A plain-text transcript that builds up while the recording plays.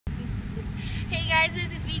Hey guys,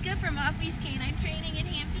 this is Vika from Off-Leash Canine Training in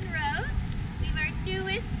Hampton Roads. We have our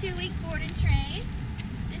newest 2-week board and train.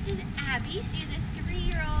 This is Abby. She is a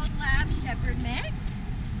 3-year-old lab shepherd mix.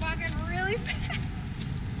 She's walking really fast.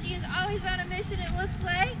 She is always on a mission, it looks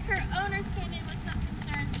like. Her owners came in with some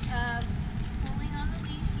concerns of pulling on the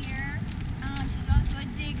leash here. She's also a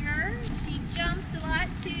digger. She jumps a lot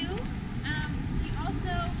too. She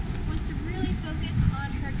also wants to really focus on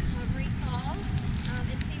her recovery call.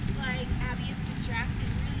 It seems like Abby is distracted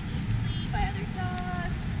really easily by other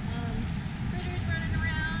dogs, critters running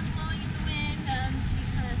around, blowing in the wind. She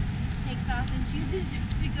kind of takes off and chooses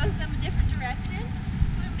to go some different direction.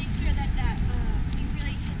 Just want to make sure that we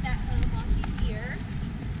really hit that home while she's here.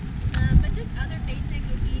 But just other basic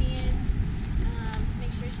obedience,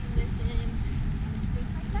 make sure she listens,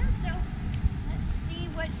 things like that. So let's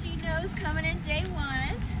see what she knows coming in day 1.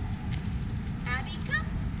 Abby, come.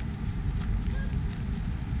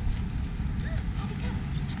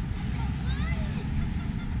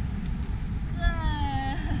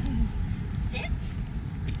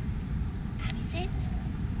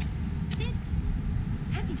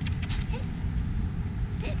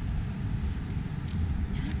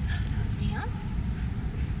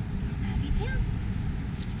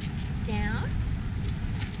 Down.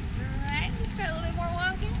 Alright, let's try a little bit more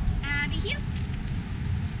walking. Abby, heel.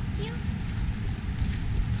 Heel.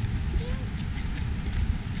 Heel.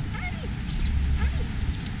 Abby. Abby.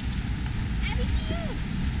 Abby, heel.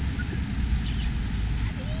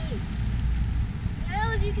 Abby.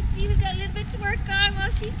 Well, as you can see, we've got a little bit to work on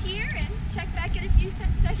while she's here, and check back in a few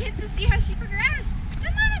seconds to see how she progressed.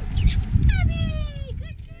 Come on. Abby.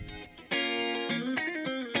 Good girl.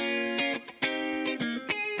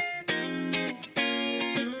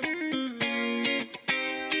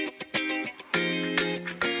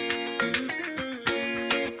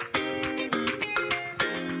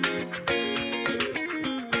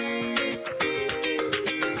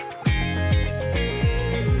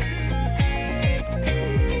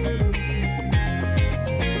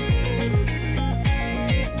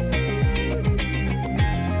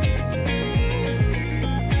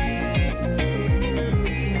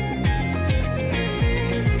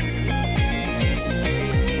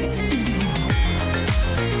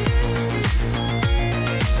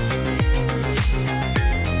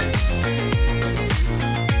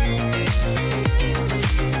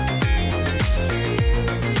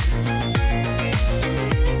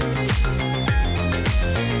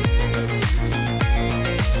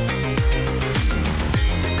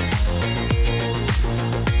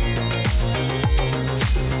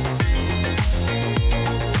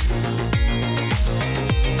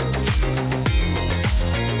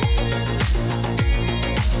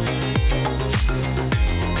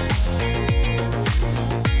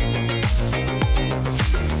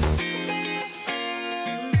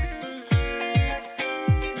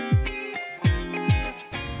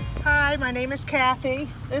 My name is Kathy.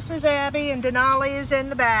 This is Abby, and Denali is in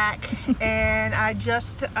the back. And I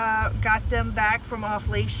just got them back from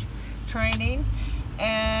off-leash training,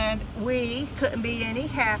 and we couldn't be any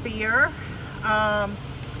happier. I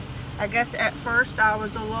guess at first I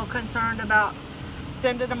was a little concerned about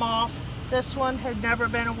sending them off. This one had never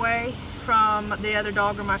been away from the other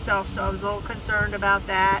dog or myself, so I was a little concerned about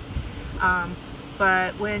that.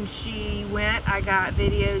 But when she went, I got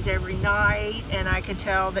videos every night, and I could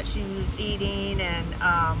tell that she was eating, and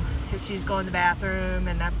if she's going to the bathroom,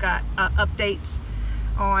 and I've got updates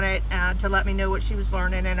on it to let me know what she was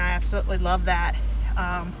learning, and I absolutely love that.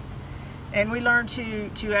 And we learned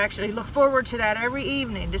to actually look forward to that every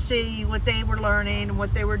evening to see what they were learning and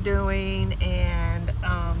what they were doing, and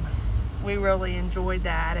we really enjoyed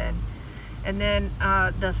that. And then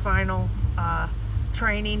the final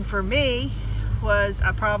training for me was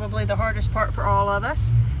probably the hardest part for all of us,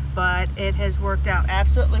 but it has worked out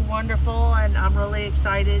absolutely wonderful, and I'm really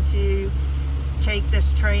excited to take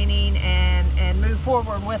this training and move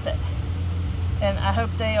forward with it, and I hope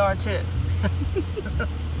they are too.